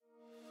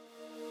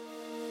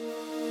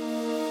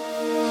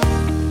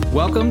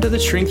Welcome to the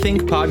Shrink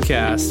Think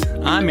podcast.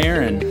 I'm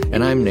Aaron.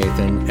 And I'm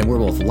Nathan, and we're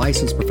both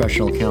licensed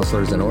professional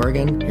counselors in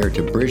Oregon, here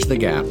to bridge the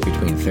gap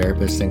between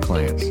therapists and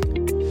clients.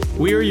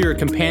 We are your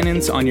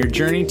companions on your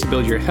journey to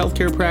build your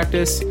healthcare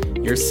practice,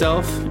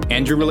 yourself,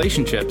 and your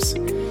relationships.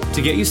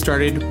 To get you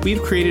started,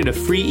 we've created a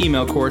free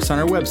email course on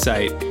our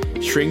website,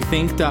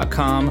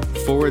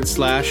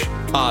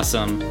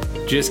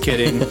 shrinkthink.com/awesome. Just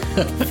kidding,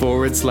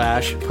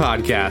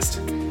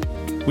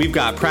 /podcast. We've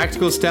got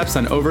practical steps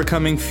on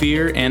overcoming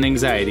fear and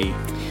anxiety.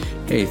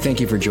 Hey, thank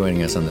you for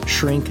joining us on the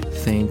Shrink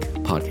Think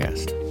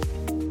podcast.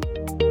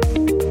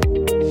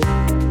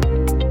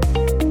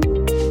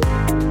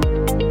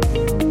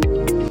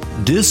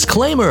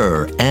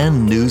 Disclaimer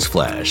and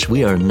newsflash,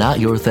 we are not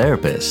your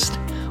therapist.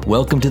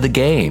 Welcome to the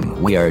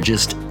game. We are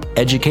just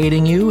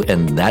educating you,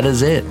 and that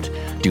is it.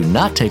 Do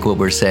not take what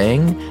we're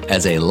saying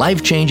as a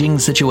life-changing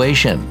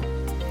situation.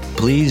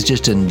 Please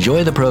just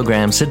enjoy the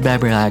program, sit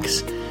back,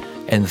 relax,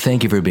 and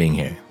thank you for being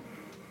here.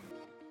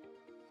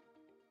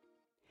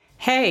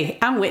 Hey,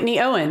 I'm Whitney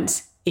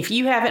Owens. If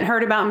you haven't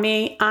heard about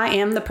me, I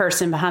am the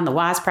person behind the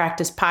Wise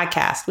Practice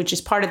podcast, which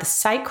is part of the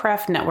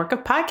Sightcraft network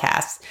of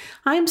podcasts.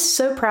 I am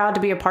so proud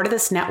to be a part of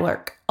this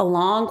network,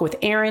 along with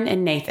Aaron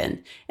and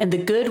Nathan, and the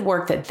good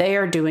work that they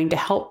are doing to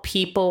help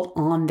people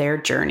on their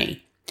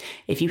journey.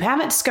 If you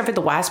haven't discovered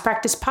the Wise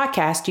Practice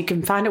podcast, you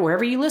can find it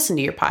wherever you listen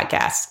to your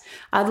podcasts.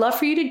 I'd love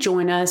for you to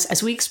join us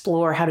as we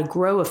explore how to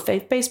grow a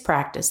faith-based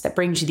practice that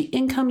brings you the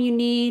income you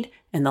need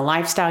and the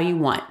lifestyle you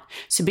want.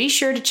 So be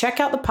sure to check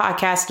out the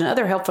podcast and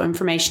other helpful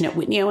information at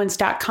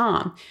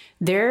whitneyowens.com.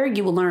 There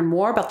you will learn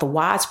more about the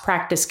Wise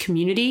Practice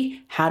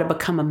community, how to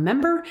become a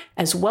member,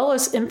 as well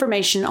as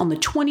information on the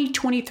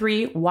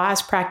 2023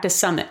 Wise Practice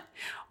Summit,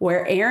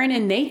 where Aaron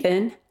and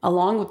Nathan,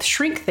 along with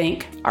Shrink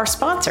Think, are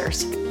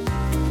sponsors.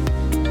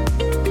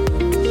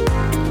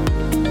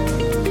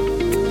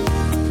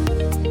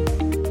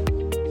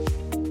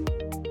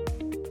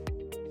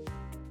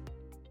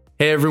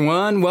 Hey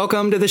everyone,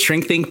 welcome to the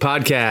Shrink Think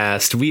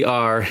podcast. We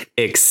are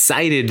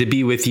excited to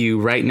be with you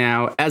right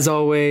now, as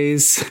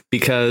always,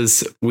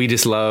 because we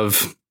just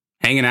love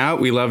hanging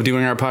out. We love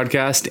doing our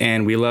podcast,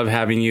 and we love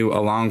having you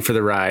along for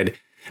the ride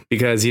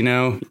because, you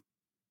know,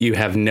 you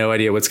have no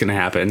idea what's going to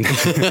happen.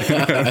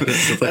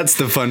 That's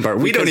the fun part.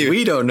 We don't know.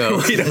 We don't know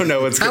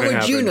what's going to happen. How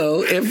would you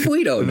know if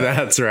we don't know?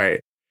 That's right.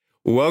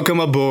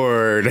 Welcome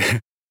aboard.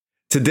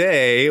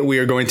 Today, we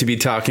are going to be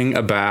talking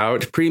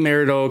about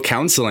premarital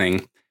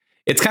counseling.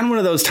 It's kind of one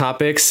of those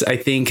topics, I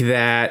think,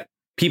 that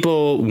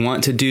people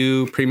want to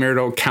do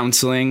premarital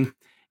counseling,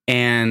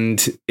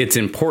 and it's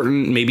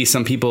important. Maybe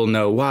some people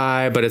know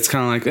why, but it's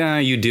kind of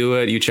like, you do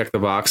it, you check the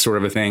box sort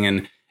of a thing.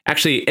 And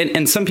actually,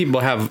 and some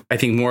people have, I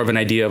think, more of an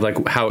idea of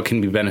like how it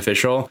can be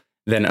beneficial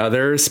than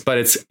others.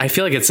 But I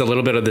feel like it's a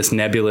little bit of this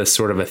nebulous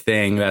sort of a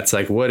thing that's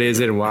like, what is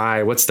it and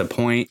why? What's the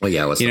point? Well,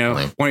 yeah, what's the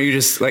point? Why don't you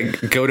just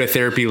like go to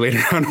therapy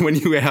later on when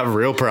you have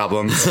real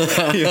problems?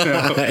 You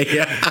know?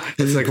 Yeah.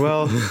 It's like,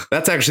 well,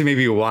 that's actually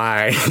maybe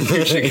why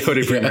you should go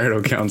to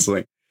premarital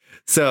counseling.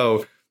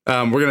 So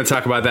we're going to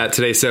talk about that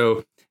today.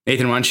 So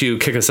Nathan, why don't you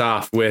kick us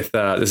off with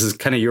this is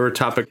kind of your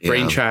topic,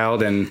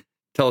 brainchild, and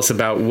tell us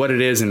about what it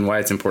is and why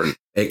it's important.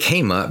 It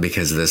came up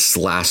because this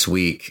last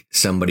week,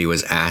 somebody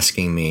was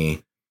asking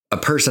me, a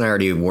person I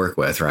already work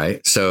with,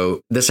 right?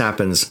 So this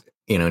happens,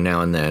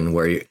 now and then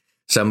where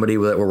somebody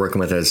that we're working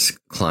with as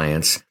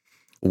clients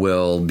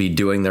will be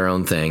doing their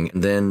own thing.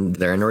 Then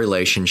they're in a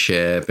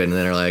relationship and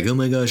then they're like, oh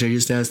my gosh, I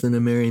just asked them to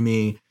marry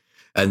me.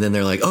 And then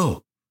they're like,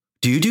 oh,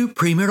 do you do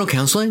premarital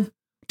counseling?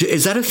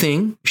 Is that a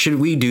thing? Should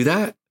we do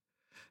that?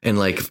 And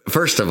like,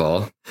 first of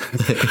all,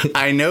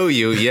 I know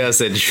you.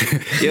 Yes,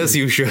 yes,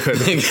 you should.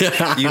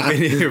 You've been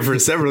here for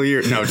several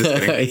years. No,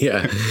 just kidding.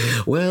 Yeah.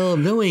 Well,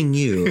 knowing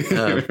you.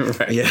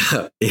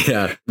 Right.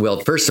 Yeah. Well,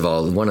 first of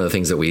all, one of the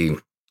things that we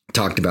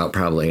talked about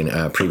probably in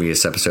a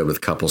previous episode with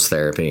couples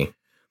therapy,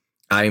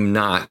 I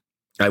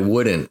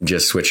wouldn't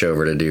just switch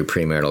over to do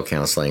premarital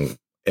counseling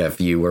if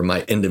you were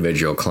my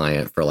individual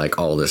client for like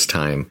all this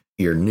time.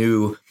 Your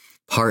new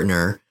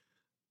partner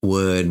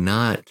would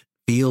not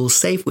feel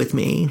safe with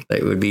me.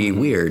 That would be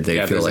weird. They'd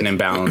feel there's like an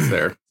imbalance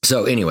there.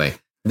 So anyway,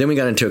 then we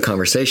got into a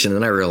conversation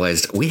and I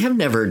realized we have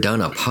never done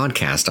a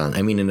podcast and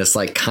it's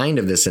like kind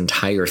of this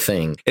entire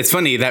thing. It's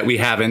funny that we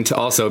haven't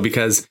also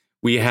because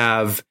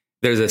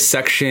there's a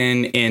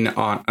section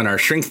on our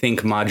Shrink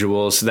Think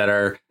modules that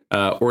are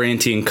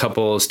orienting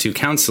couples to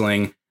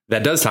counseling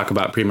that does talk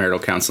about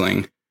premarital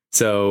counseling.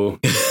 So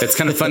it's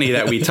kind of funny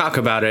that we talk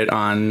about it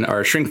on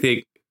our Shrink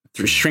Think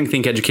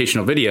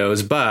educational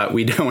videos, but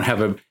we don't have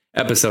a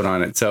episode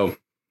on it. So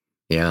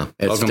yeah,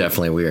 it's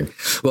definitely weird.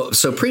 Well,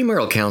 so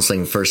premarital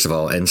counseling, first of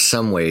all, in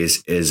some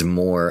ways is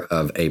more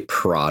of a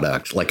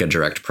product, like a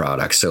direct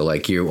product. So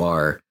like you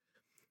are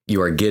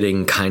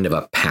getting kind of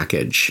a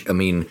package. I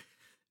mean,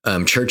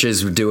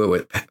 churches do it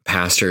with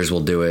pastors will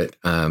do it.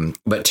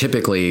 But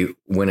typically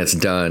when it's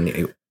done,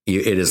 it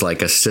is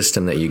like a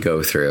system that you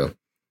go through.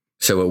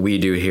 So what we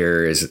do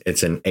here is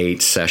it's an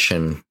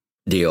 8-session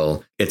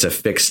deal. It's a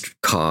fixed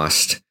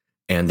cost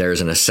and there's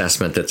an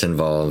assessment that's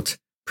involved.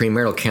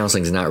 premarital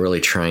counseling is not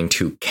really trying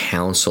to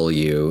counsel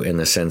you in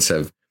the sense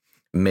of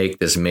make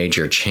this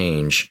major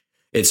change.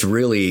 It's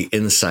really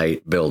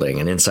insight building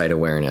and insight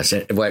awareness.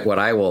 And right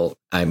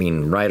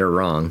or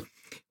wrong,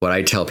 what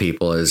I tell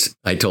people is,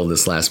 I told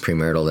this last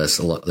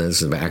premarital,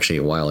 this is actually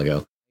a while ago,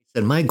 I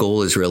said, my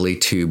goal is really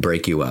to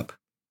break you up.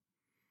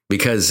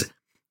 Because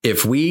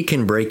if we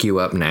can break you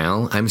up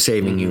now, I'm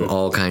saving you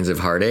all kinds of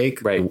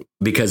heartache, right?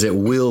 Because it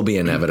will be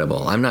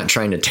inevitable. I'm not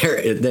trying to tear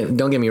it.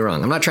 Don't get me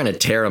wrong. I'm not trying to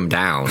tear them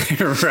down.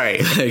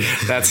 Right. Like,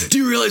 do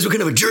you realize what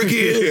kind of a jerk he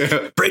is?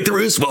 Yeah. Break the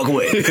roost, walk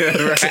away.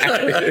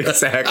 Right.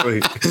 Exactly.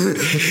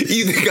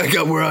 You think I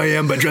got where I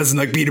am by dressing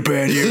like Peter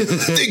Pan here?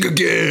 Think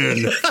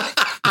again.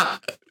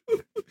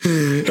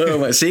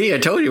 See, I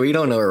told you, we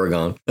don't know where we're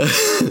going.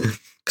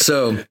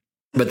 So,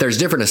 but there's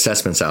different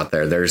assessments out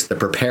there. There's the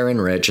Prepare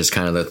Enrich is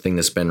kind of the thing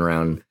that's been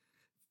around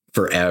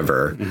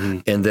forever. Mm-hmm.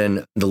 And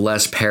then the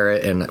Les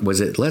Parrott, and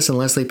was it Les and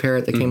Leslie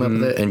Parrott that came up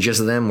with it? And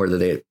just them, where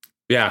they?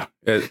 Yeah.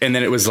 And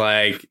then it was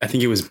like, I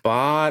think it was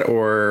bought,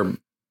 or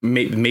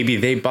maybe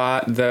they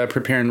bought the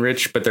Prepare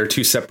Enrich, but they're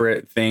two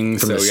separate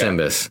things. From the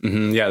Symbis.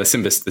 Mm-hmm. Yeah, the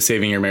Symbis, the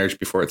Saving Your Marriage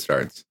Before It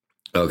Starts.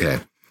 Okay.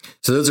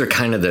 So those are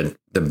kind of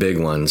the big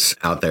ones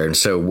out there. And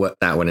so what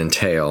that would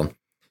entail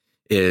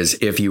is,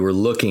 if you were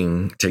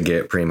looking to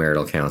get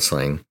premarital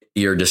counseling,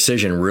 your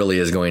decision really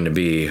is going to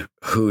be,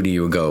 who do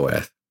you go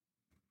with?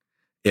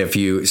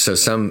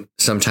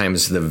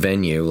 Sometimes the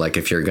venue, like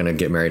if you're going to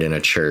get married in a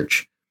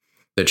church,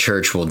 the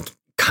church will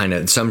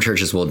some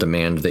churches will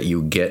demand that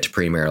you get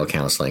premarital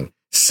counseling.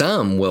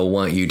 Some will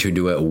want you to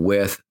do it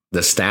with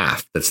the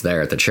staff that's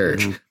there at the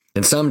church. Mm-hmm.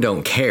 And some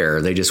don't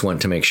care. They just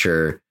want to make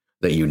sure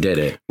that you did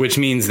it. Which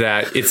means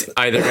that it's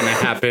either going to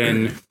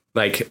happen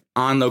like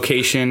on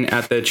location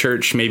at the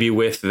church, maybe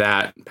with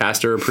that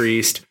pastor or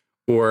priest,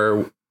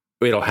 or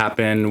it'll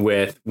happen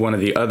with one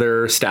of the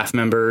other staff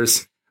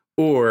members,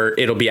 or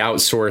it'll be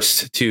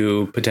outsourced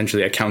to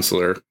potentially a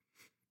counselor.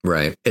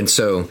 Right. And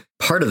so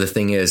part of the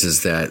thing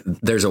is that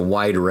there's a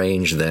wide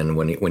range then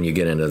when you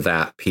get into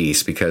that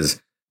piece,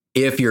 because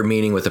if you're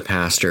meeting with a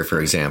pastor,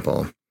 for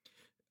example,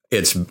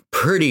 it's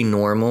pretty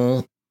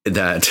normal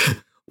that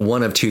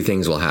one of two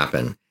things will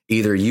happen.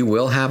 Either you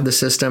will have the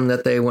system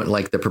that they want,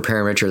 like the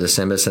Prepare Enrich or the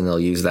Symbis, and they'll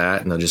use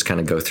that and they'll just kind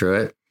of go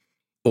through it,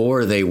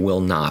 or they will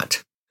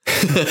not.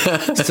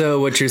 So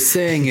what you're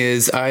saying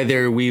is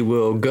either we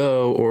will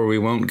go or we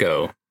won't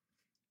go.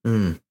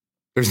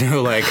 There's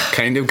no like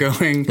kind of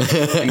going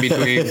in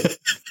between.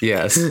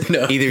 Yes.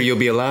 No. Either you'll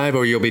be alive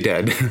or you'll be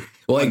dead.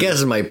 Well, I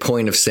guess my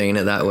point of saying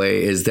it that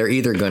way is they're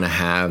either going to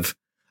have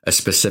a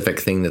specific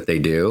thing that they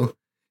do,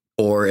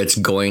 or it's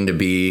going to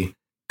be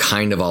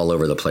kind of all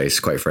over the place,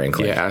 quite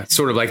frankly. Yeah,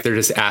 sort of like they're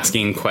just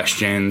asking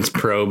questions,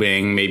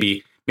 probing.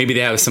 Maybe they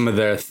have some of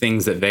the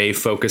things that they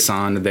focus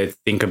on, that they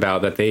think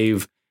about, that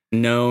they've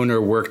known or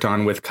worked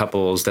on with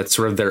couples. That's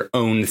sort of their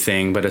own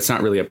thing, but it's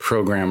not really a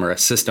program or a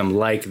system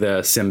like the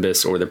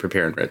Symbis or the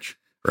Prepare Enrich.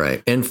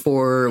 Right. And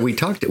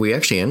we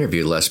actually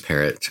interviewed Les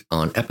Parrott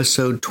on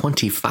episode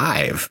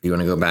 25. You want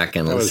to go back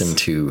and listen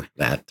to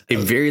that? A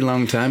very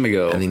long time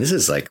ago. I mean, this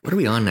is like, what are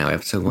we on now?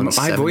 Episode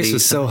 170? My voice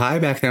was so high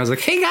back then. I was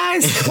like, hey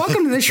guys,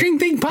 welcome to the Shrink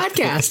Think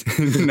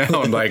podcast.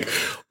 Now I'm like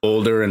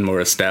older and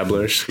more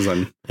established.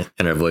 And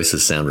our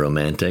voices sound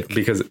romantic.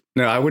 Because,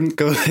 no, I wouldn't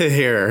go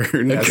there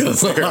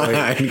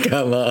necessarily.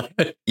 Come on.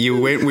 You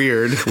went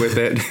weird with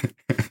it.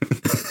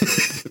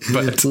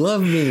 But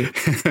love me.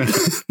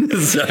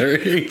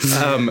 Sorry.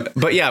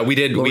 But yeah, we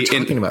did. We're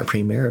talking about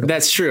premarital.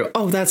 That's true.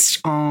 Oh, that's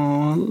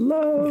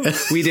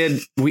love. We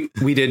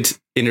did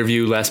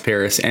interview Les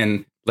Parrott,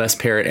 and the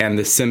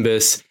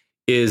Symbis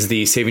is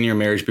the Saving Your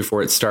Marriage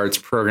Before It Starts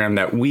program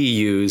that we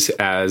use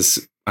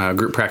as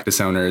group practice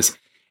owners.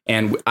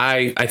 And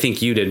I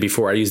think you did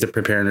before. I used the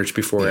Prepare Enrich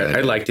before it.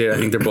 I liked it. I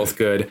think they're both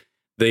good.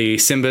 The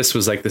Symbis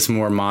was like this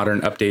more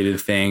modern, updated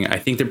thing. I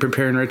think the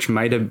Prepare Enrich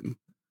might have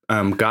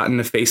gotten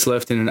a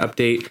facelift and an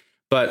update.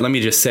 But let me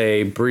just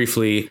say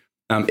briefly,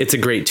 it's a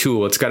great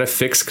tool. It's got a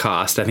fixed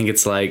cost. I think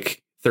it's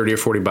like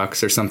 $30 or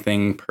 $40 or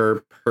something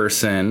per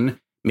person,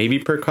 maybe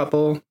per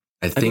couple.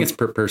 I think it's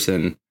per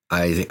person.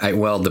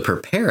 The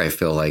Prepare, I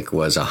feel like,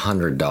 was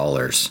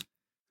 $100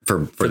 for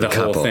the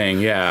couple. Whole thing.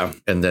 Yeah.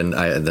 And then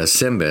the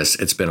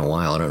Symbis, it's been a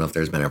while. I don't know if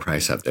there's been a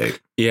price update.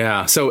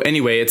 Yeah. So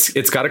anyway,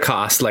 it's got a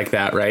cost like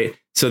that, right?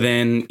 So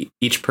then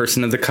each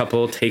person of the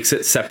couple takes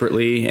it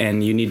separately,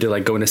 and you need to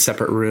like go into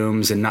separate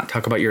rooms and not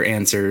talk about your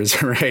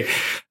answers, right?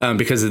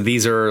 Because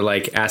these are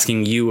like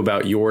asking you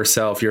about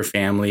yourself, your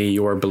family,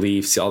 your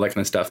beliefs, all that kind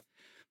of stuff.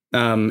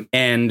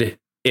 And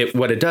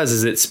what it does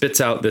is it spits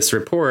out this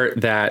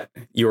report that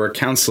your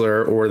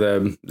counselor or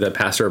the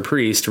pastor or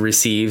priest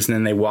receives, and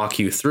then they walk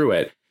you through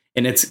it.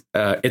 And it's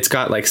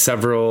got like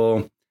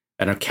several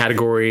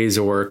categories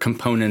or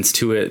components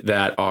to it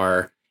that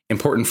are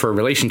important for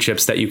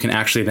relationships that you can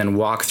actually then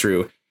walk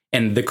through.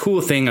 And the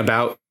cool thing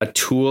about a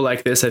tool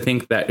like this, I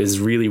think that is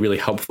really, really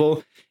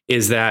helpful,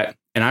 is that,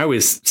 and I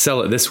always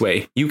sell it this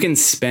way, you can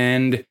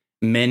spend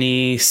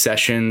many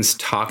sessions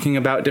talking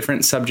about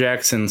different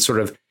subjects and sort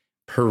of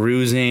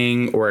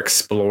perusing or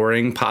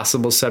exploring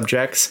possible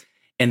subjects.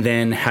 and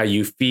then how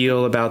you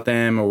feel about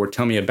them, or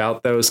tell me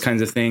about those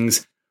kinds of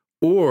things.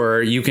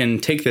 Or you can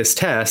take this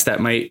test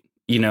that might,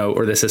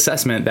 or this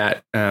assessment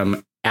that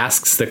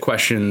asks the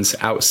questions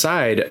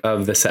outside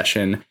of the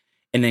session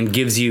and then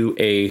gives you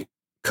a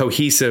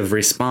cohesive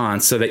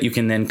response so that you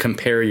can then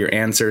compare your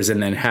answers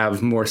and then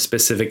have more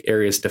specific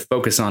areas to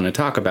focus on and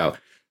talk about.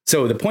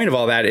 So the point of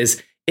all that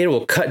is it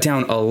will cut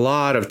down a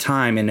lot of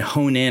time and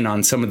hone in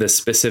on some of the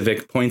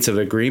specific points of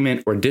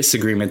agreement or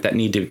disagreement that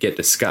need to get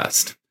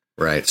discussed.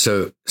 Right.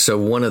 So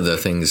one of the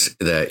things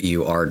that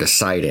you are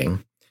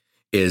deciding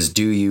is,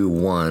 do you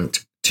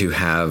want to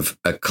have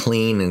a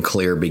clean and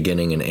clear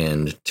beginning and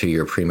end to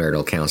your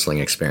premarital counseling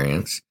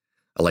experience,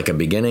 like a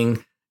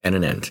beginning and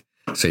an end?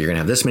 So you're going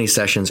to have this many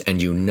sessions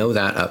and you know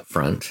that up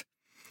front.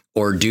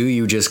 Or do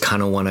you just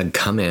kind of want to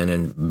come in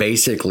and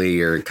basically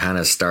you're kind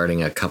of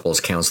starting a couples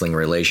counseling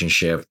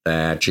relationship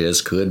that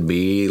just could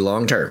be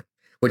long term,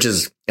 which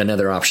is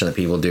another option that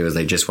people do, is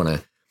they just want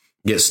to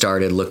get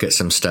started, look at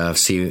some stuff,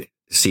 see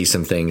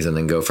some things, and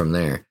then go from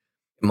there.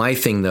 My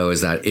thing, though,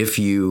 is that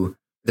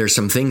there's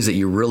some things that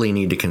you really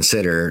need to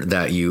consider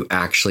that you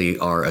actually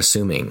are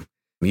assuming.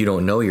 You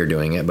don't know you're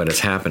doing it, but it's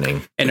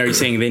happening. And are you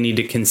saying they need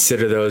to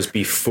consider those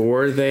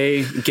before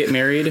they get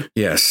married?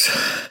 Yes.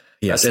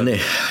 That's kind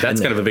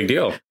of a big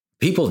deal.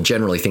 People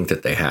generally think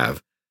that they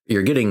have.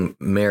 You're getting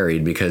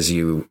married because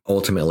you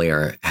ultimately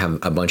have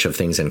a bunch of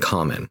things in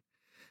common,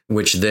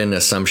 which then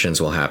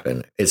assumptions will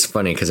happen. It's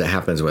funny because it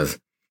happens with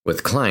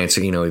clients.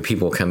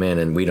 People come in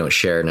and we don't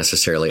share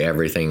necessarily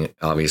everything,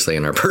 obviously,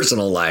 in our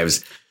personal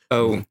lives.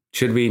 Oh,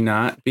 should we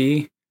not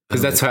be?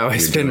 Because that's how I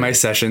spend my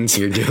sessions.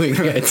 You're doing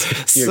it.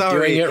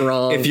 Sorry, doing it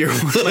wrong. If you're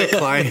one of my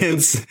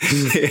clients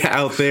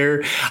out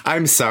there,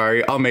 I'm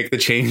sorry. I'll make the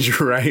change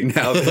right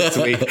now this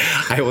week.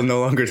 I will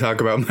no longer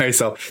talk about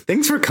myself.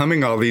 Thanks for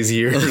coming all these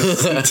years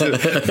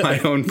to my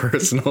own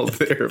personal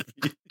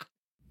therapy.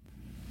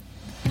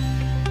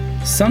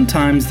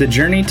 Sometimes the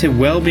journey to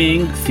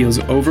well-being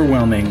feels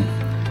overwhelming,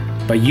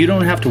 but you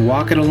don't have to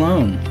walk it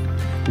alone.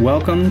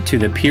 Welcome to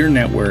the Peer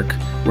Network,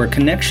 where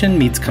connection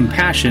meets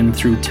compassion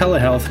through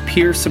telehealth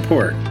peer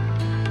support.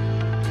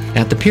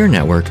 At the Peer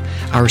Network,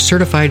 our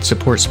certified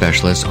support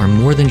specialists are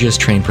more than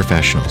just trained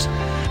professionals.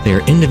 They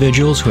are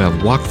individuals who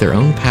have walked their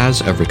own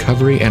paths of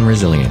recovery and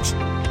resilience.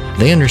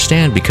 They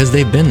understand because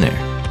they've been there.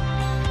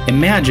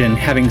 Imagine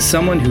having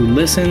someone who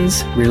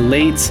listens,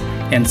 relates,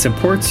 and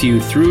supports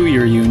you through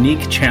your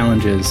unique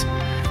challenges,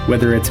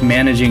 whether it's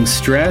managing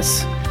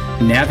stress,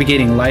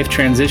 navigating life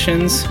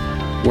transitions,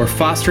 or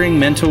fostering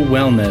mental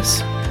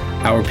wellness.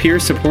 Our peer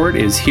support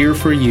is here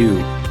for you.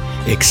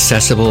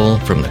 Accessible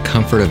from the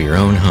comfort of your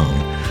own home,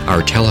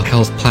 our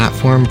telehealth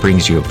platform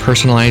brings you a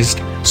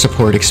personalized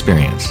support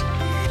experience.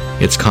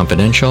 It's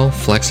confidential,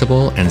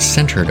 flexible, and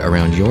centered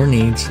around your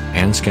needs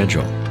and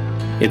schedule.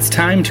 It's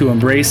time to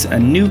embrace a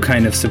new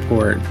kind of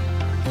support,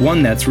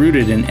 one that's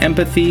rooted in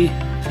empathy,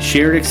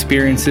 shared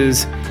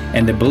experiences,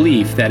 and the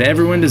belief that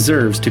everyone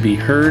deserves to be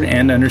heard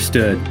and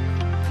understood.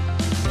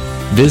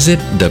 Visit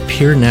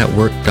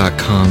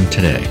thepeernetwork.com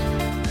today.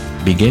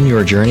 Begin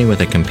your journey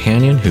with a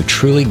companion who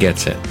truly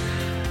gets it.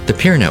 The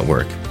Peer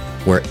Network,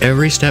 where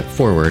every step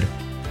forward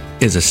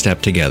is a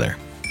step together.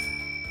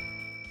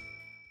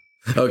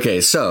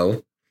 Okay,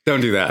 so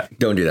don't do that.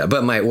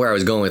 But where I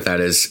was going with that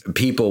is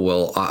people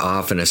will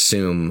often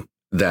assume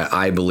that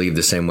I believe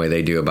the same way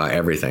they do about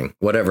everything,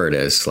 whatever it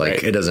is.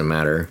 Like, It doesn't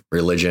matter.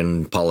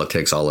 Religion,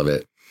 politics, all of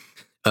it.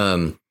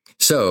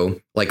 So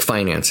like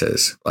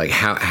finances, like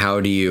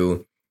how do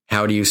you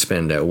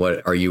spend it?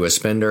 What are you, a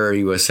spender or are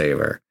you a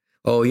saver?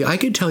 Oh, yeah, I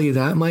could tell you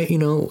that.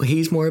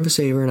 He's more of a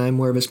saver and I'm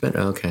more of a spender.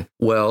 Okay.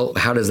 Well,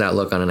 how does that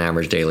look on an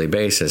average daily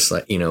basis?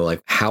 Like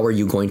how are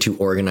you going to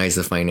organize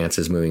the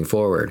finances moving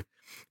forward?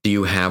 Do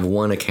you have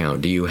one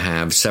account? Do you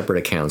have separate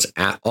accounts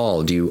at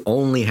all? Do you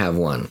only have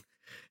one?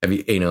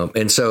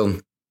 And so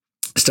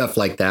stuff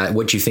like that.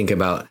 What you think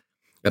about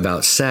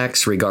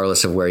sex,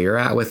 regardless of where you're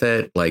at with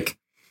it,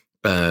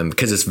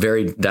 because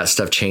that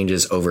stuff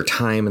changes over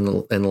time in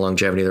the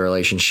longevity of the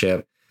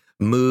relationship.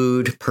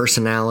 Mood,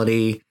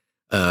 personality.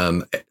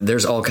 I'm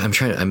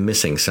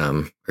missing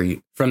some. Are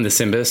you from the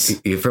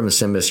Symbis? You're from the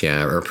Symbis,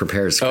 yeah, or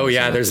prepares. Oh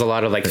yeah, there's a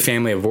lot of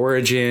family of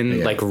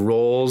origin,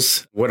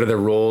 roles. What are the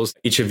roles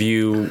each of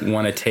you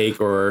want to take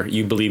or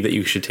you believe that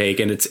you should take?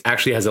 And it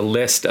actually has a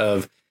list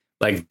of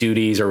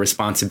duties or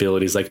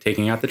responsibilities, like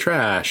taking out the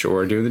trash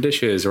or doing the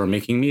dishes or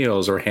making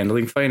meals or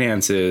handling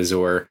finances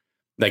or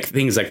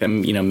things like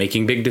them,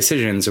 making big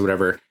decisions or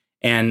whatever.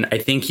 And I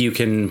think you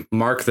can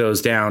mark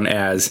those down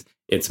as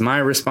it's my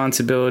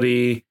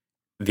responsibility,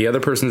 the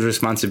other person's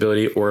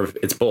responsibility, or if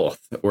it's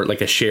both, or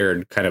a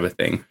shared kind of a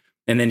thing.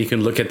 And then you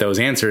can look at those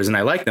answers, and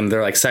I like them.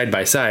 They're side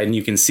by side, and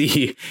you can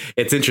see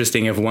it's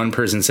interesting if one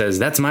person says,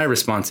 that's my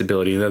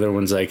responsibility. The other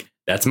one's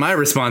that's my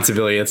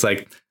responsibility. It's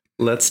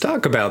let's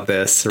talk about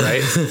this,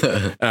 right?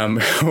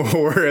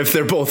 Or if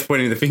they're both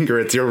pointing the finger,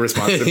 it's your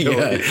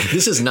responsibility.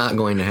 This is not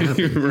going to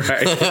happen.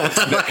 Right.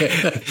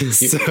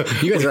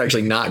 You guys are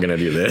actually not going to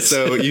do this.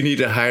 So you need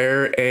to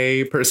hire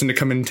a person to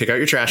come and take out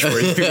your trash for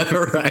you.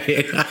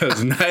 Right.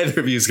 Because neither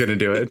of you is going to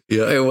do it.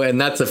 Yeah. And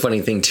that's the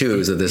funny thing too,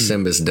 is that the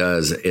SYMBIS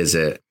does is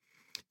it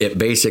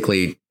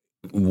basically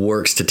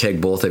works to take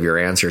both of your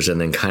answers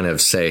and then kind of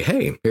say,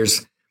 hey,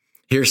 here's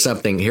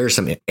some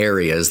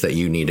areas that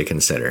you need to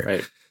consider.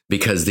 Right.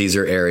 Because these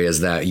are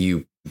areas that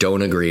you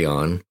don't agree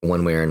on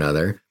one way or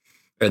another.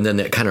 And then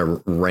it kind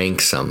of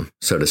ranks them,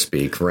 so to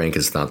speak. Rank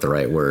is not the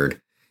right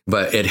word,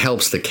 but it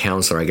helps the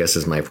counselor, I guess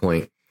is my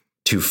point,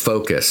 to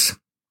focus.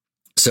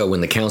 So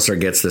when the counselor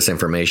gets this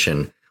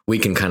information, we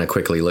can kind of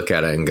quickly look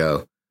at it and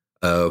go,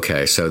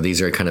 okay, so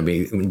these are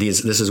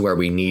this is where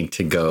we need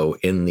to go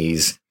in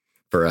these,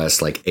 for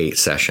us, like 8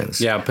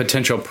 sessions. Yeah.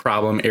 Potential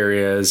problem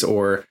areas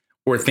or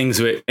things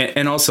with,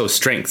 and also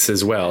strengths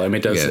as well. I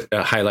mean, it does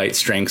highlight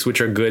strengths,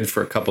 which are good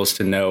for couples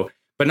to know,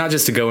 but not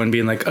just to go and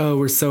being like, oh,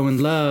 we're so in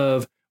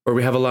love, or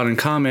we have a lot in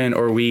common,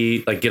 or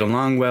we like get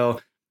along well,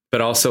 but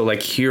also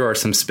like, here are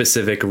some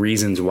specific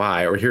reasons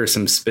why, or here are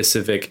some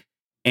specific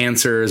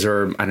answers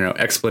or, I don't know,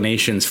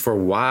 explanations for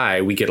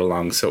why we get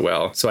along so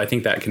well. So I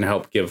think that can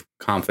help give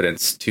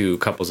confidence to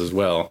couples as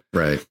well.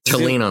 Right. To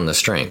lean on the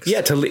strengths.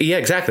 Yeah. Yeah,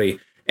 exactly.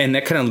 And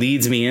that kind of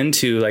leads me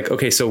into like,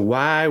 okay, so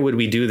why would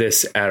we do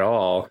this at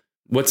all?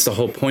 What's the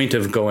whole point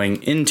of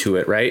going into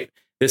it, right?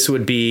 This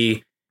would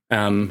be,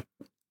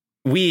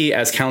 we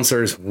as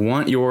counselors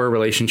want your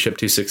relationship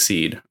to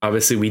succeed.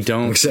 Obviously, we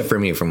don't. Except for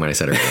me, from what I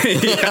said earlier.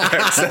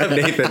 Yeah, except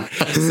Nathan.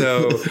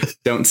 So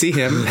don't see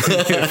him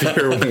if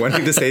you're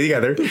wanting to stay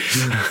together.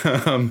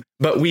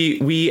 But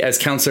we as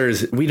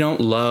counselors, we don't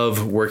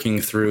love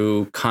working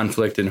through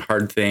conflict and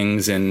hard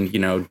things and,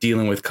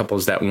 dealing with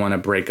couples that want to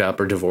break up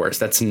or divorce.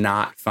 That's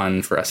not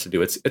fun for us to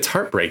do. It's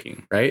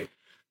heartbreaking, right?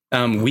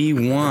 We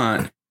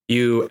want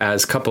you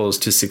as couples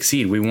to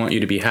succeed. We want you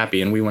to be happy,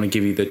 and we want to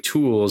give you the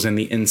tools and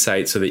the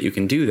insight so that you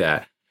can do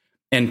that.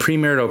 And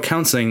premarital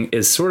counseling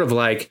is sort of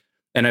like,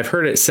 and I've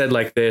heard it said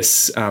like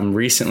this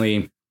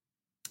recently,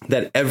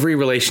 that every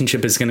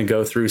relationship is going to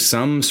go through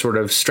some sort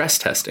of stress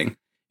testing.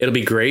 It'll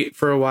be great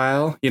for a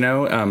while,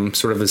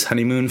 sort of this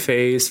honeymoon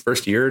phase,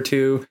 first year or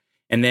two.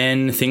 And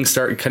then things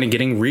start kind of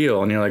getting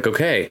real. And you're like,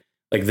 okay,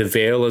 like the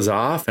veil is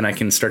off and I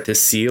can start to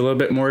see a little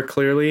bit more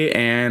clearly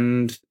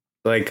and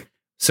like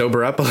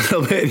sober up a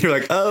little bit. And you're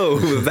like, oh,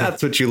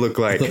 that's what you look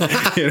like.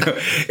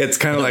 It's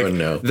kind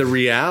of the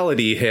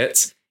reality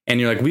hits. And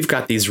you're like, we've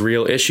got these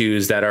real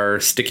issues that are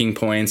sticking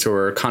points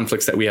or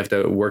conflicts that we have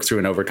to work through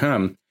and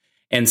overcome.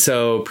 And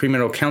so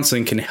premarital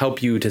counseling can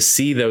help you to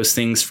see those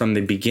things from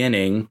the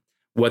beginning,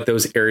 what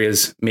those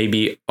areas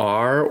maybe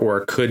are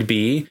or could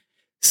be,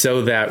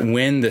 so that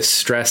when the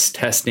stress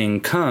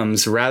testing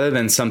comes, rather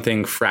than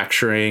something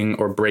fracturing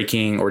or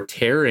breaking or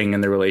tearing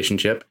in the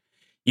relationship,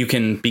 you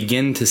can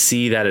begin to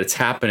see that it's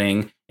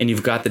happening and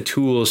you've got the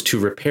tools to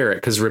repair it,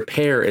 because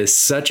repair is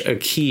such a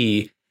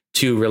key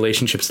to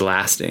relationships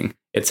lasting.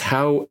 It's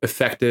how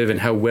effective and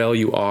how well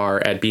you are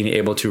at being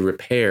able to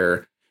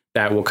repair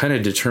that will kind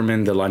of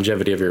determine the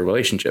longevity of your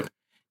relationship.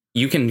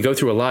 You can go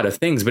through a lot of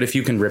things, but if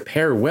you can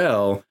repair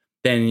well,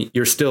 then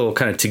you're still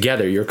kind of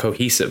together, you're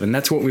cohesive. And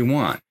that's what we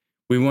want.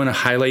 We want to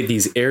highlight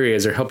these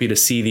areas or help you to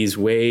see these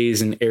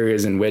ways and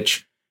areas in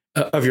which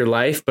of your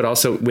life, but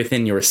also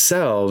within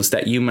yourselves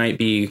that you might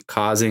be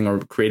causing or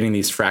creating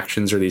these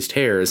fractions or these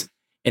tears.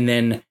 And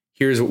then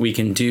here's what we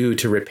can do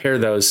to repair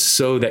those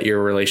so that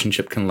your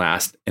relationship can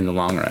last in the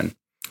long run.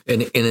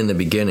 And in the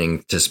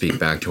beginning, to speak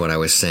back to what I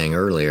was saying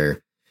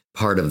earlier,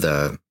 part of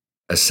the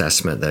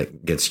assessment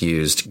that gets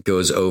used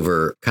goes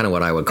over kind of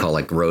what I would call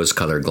like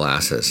rose-colored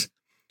glasses.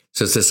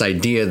 So it's this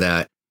idea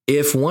that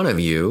if one of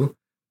you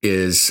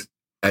is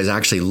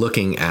actually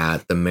looking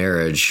at the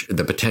marriage,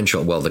 the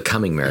potential, the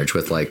coming marriage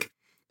with like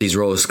these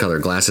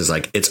rose-colored glasses,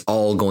 like it's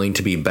all going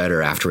to be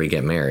better after we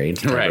get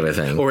married, right?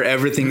 Or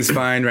everything's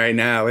fine right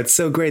now. It's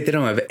so great. They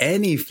don't have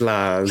any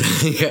flaws.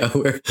 Yeah,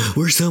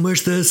 we're so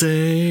much the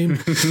same.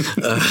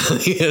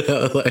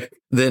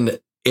 Then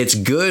it's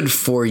good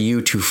for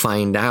you to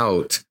find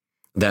out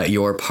that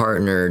your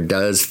partner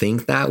does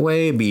think that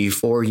way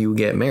before you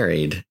get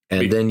married.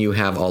 And then you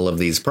have all of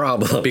these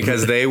problems.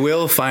 Because they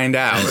will find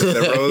out.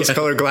 The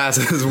rose-colored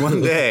glasses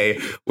one day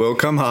will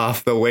come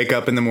off. They'll wake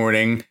up in the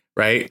morning,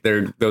 right?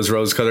 Those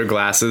rose-colored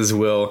glasses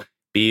will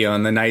be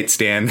on the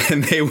nightstand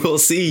and they will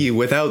see you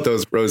without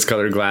those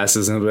rose-colored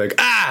glasses and they'll be like,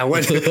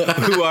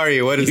 who are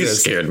you? What is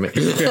this? You scared me.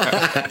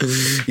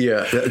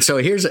 Yeah. So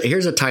here's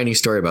a tiny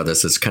story about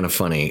this. It's kind of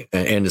funny.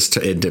 And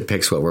it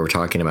depicts what we're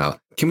talking about.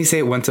 Can we say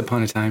it once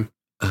upon a time?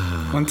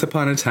 Once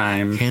upon a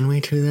time. Can we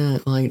do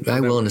that? Well, I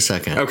will in a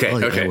second. Okay.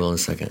 I will in a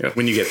second.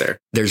 When you get there.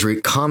 There's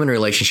common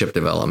relationship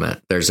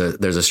development. There's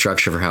a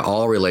structure for how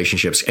all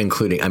relationships,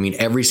 including,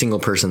 every single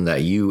person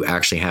that you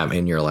actually have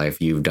in your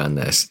life, you've done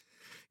this.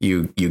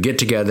 You get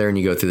together and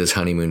you go through this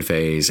honeymoon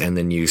phase, and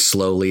then you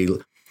slowly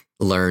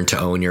learn to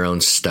own your own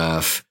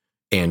stuff.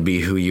 and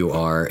be who you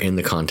are in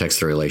the context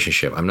of the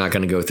relationship. I'm not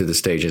going to go through the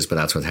stages, but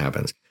that's what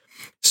happens.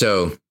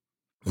 So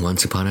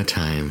once upon a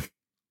time,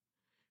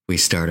 we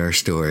start our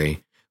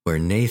story where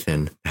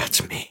Nathan,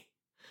 that's me,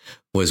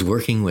 was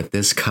working with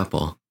this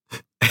couple,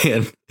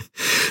 and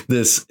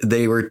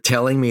they were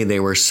telling me they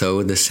were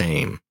so the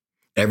same.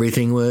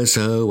 Everything was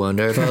so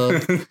wonderful.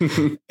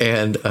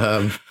 And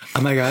oh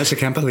my gosh, I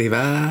can't believe it.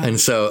 And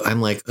so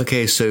I'm like,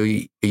 okay, so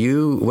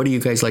what do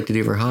you guys like to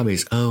do for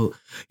hobbies? Oh,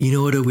 you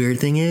know what a weird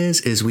thing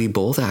is we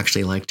both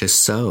actually like to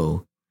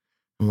sew.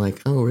 I'm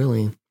like, oh,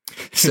 really?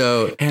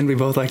 So and we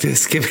both like to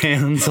skip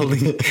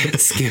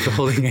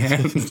holding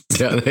hands.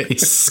 Yeah,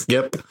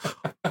 skip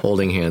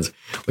holding hands.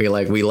 We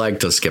like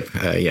to skip.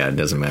 Yeah, it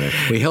doesn't matter.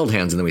 We held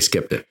hands and then we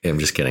skipped it. I'm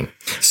just kidding.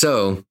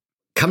 So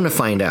come to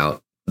find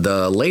out,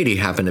 the lady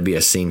happened to be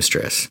a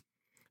seamstress.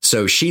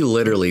 So she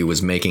literally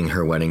was making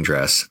her wedding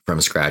dress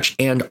from scratch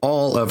and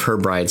all of her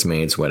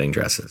bridesmaids' wedding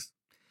dresses.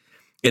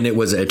 And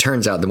it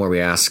turns out the more I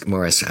ask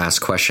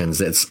questions,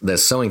 the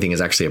sewing thing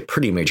is actually a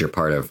pretty major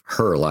part of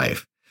her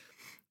life.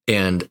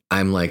 And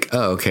I'm like,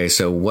 oh, okay,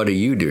 so what do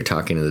you do,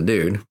 talking to the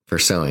dude, for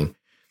sewing?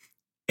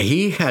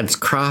 He had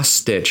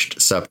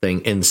cross-stitched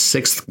something in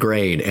 6th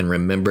grade and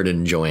remembered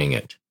enjoying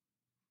it.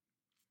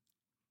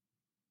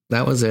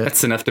 That was it.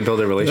 That's enough to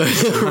build a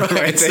relationship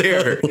right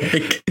there.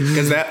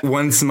 Because that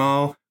one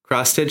small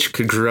cross-stitch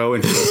could grow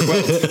into a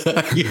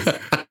quilt. Yeah.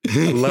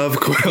 I love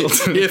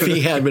quilts. If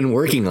he had been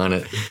working on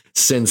it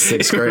since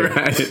 6th grade.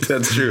 Right,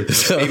 that's true.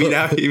 So, maybe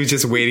now he was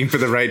just waiting for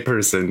the right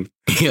person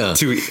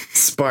to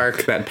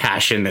spark that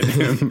passion in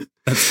him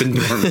that's been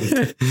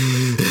dormant.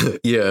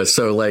 Yeah,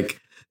 so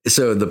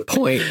the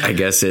point, I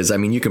guess, is, I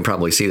mean, you can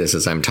probably see this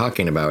as I'm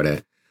talking about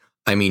it.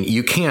 I mean,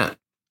 you can't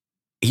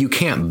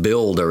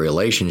build a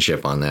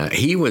relationship on that.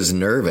 He was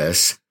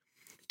nervous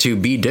to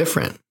be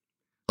different.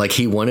 Like,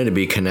 he wanted to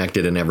be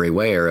connected in every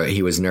way, or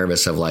he was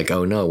nervous of like,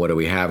 oh no, what do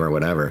we have, or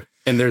whatever.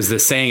 And there's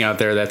this saying out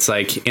there that's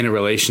like, in a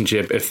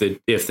relationship, if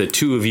the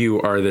two of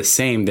you are the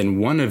same, then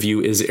one of you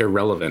is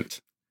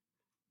irrelevant.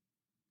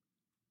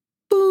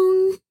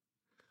 Boom.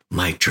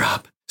 Mic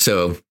drop.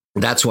 So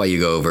that's why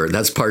you go over.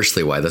 That's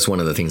partially why. That's one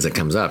of the things that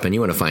comes up, and you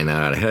want to find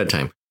that out ahead of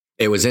time.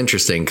 It was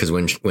interesting because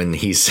when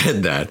he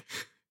said that,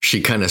 she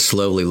kind of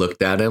slowly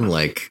looked at him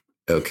like,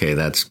 okay,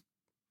 that's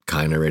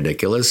kind of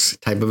ridiculous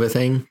type of a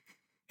thing.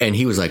 And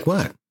he was like,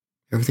 what?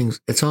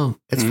 It's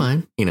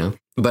fine, you know.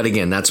 But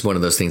again, that's one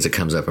of those things that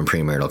comes up in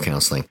premarital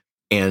counseling.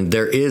 And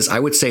I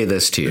would say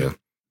this to you.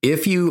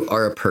 If you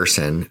are a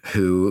person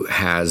who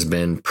has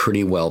been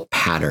pretty well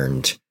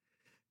patterned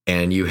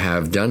and you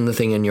have done the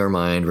thing in your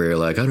mind where you're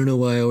like, I don't know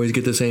why I always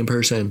get the same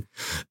person.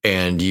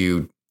 And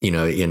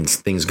and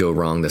things go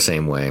wrong the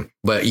same way,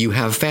 but you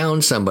have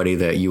found somebody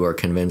that you are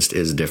convinced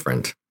is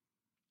different,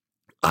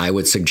 I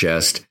would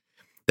suggest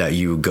that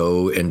you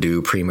go and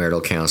do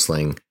premarital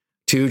counseling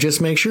to just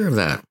make sure of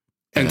that.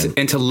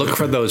 And to look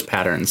for those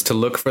patterns, to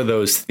look for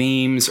those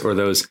themes or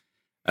those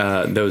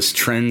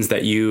trends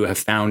that you have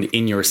found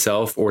in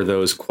yourself, or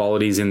those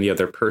qualities in the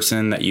other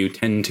person that you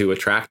tend to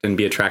attract and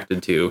be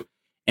attracted to.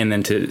 And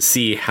then to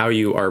see how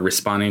you are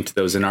responding to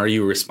those. And are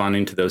you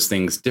responding to those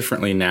things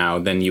differently now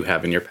than you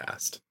have in your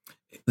past?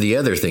 The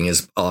other thing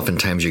is,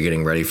 oftentimes you're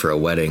getting ready for a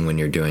wedding when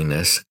you're doing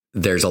this.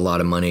 There's a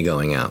lot of money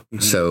going out. Mm-hmm.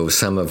 So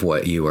some of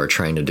what you are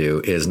trying to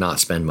do is not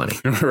spend money.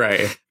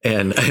 Right.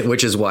 And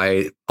which is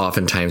why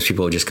oftentimes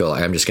people just go,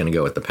 I'm just going to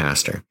go with the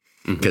pastor,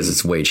 because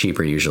it's way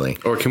cheaper usually.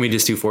 Or can we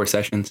just do 4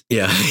 sessions?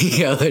 Yeah.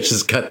 Yeah. Let's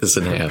just cut this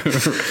in half.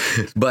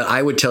 But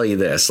I would tell you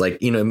this,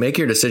 make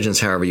your decisions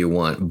however you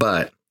want.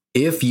 But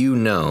if you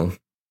know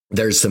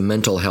there's some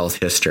mental health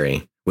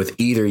history with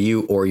either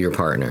you or your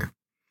partner,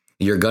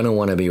 you're going to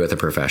want to be with a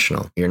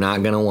professional. You're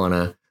not going to want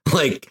to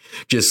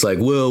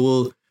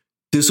well,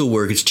 this will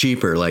work. It's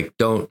cheaper.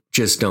 Don't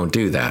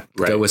do that.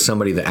 Right. Go with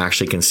somebody that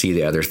actually can see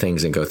the other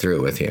things and go through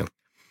it with you.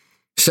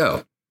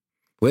 So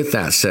with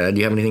that said,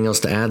 do you have anything else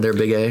to add there,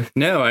 Big A?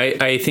 No,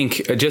 I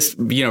think just,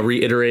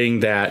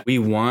 reiterating that we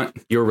want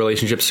your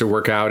relationships to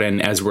work out.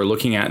 And as we're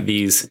looking at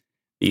these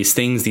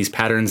things, these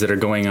patterns that are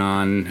going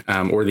on,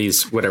 or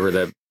these,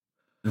 whatever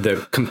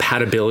the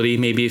compatibility,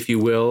 maybe, if you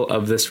will,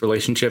 of this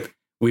relationship,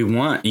 we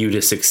want you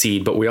to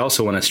succeed, but we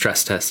also want to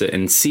stress test it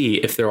and see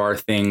if there are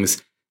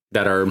things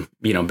that are,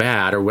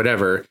 bad or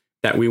whatever,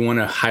 that we want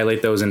to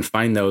highlight those and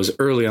find those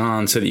early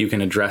on so that you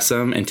can address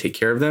them and take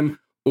care of them.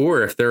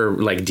 Or if they're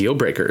like deal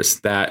breakers,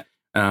 that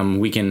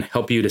we can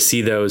help you to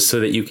see those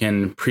so that you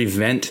can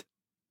prevent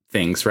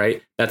things,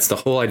 right? That's the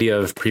whole idea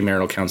of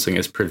premarital counseling,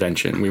 is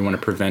prevention. We want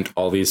to prevent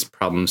all these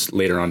problems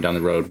later on down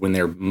the road when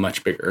they're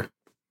much bigger.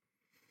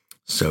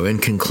 So in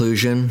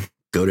conclusion,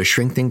 go to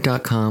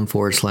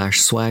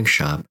shrinkthink.com/swag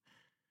shop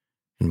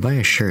and buy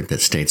a shirt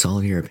that states all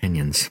of your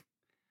opinions.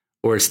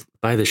 Or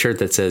buy the shirt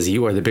that says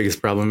you are the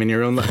biggest problem in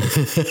your own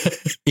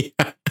life.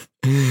 Yeah.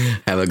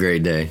 Have a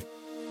great day.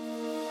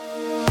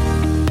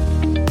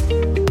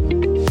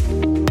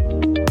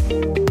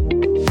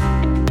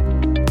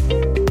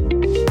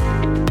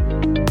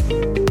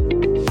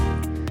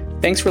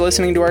 Thanks for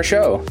listening to our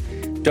show.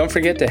 Don't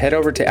forget to head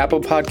over to Apple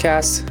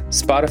Podcasts,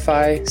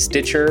 Spotify,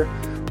 Stitcher,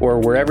 or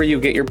wherever you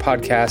get your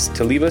podcasts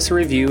to leave us a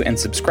review and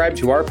subscribe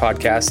to our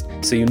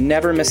podcast so you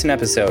never miss an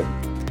episode.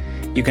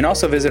 You can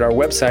also visit our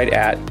website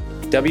at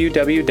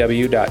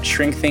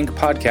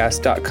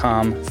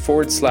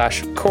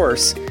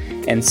www.shrinkthinkpodcast.com/course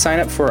and sign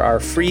up for our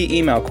free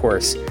email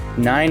course,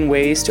 9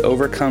 Ways to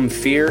Overcome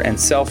Fear and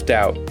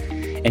Self-Doubt.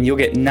 And you'll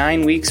get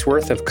 9 weeks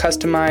worth of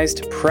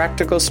customized,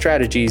 practical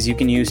strategies you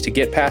can use to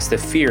get past the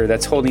fear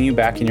that's holding you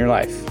back in your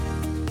life.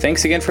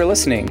 Thanks again for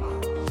listening.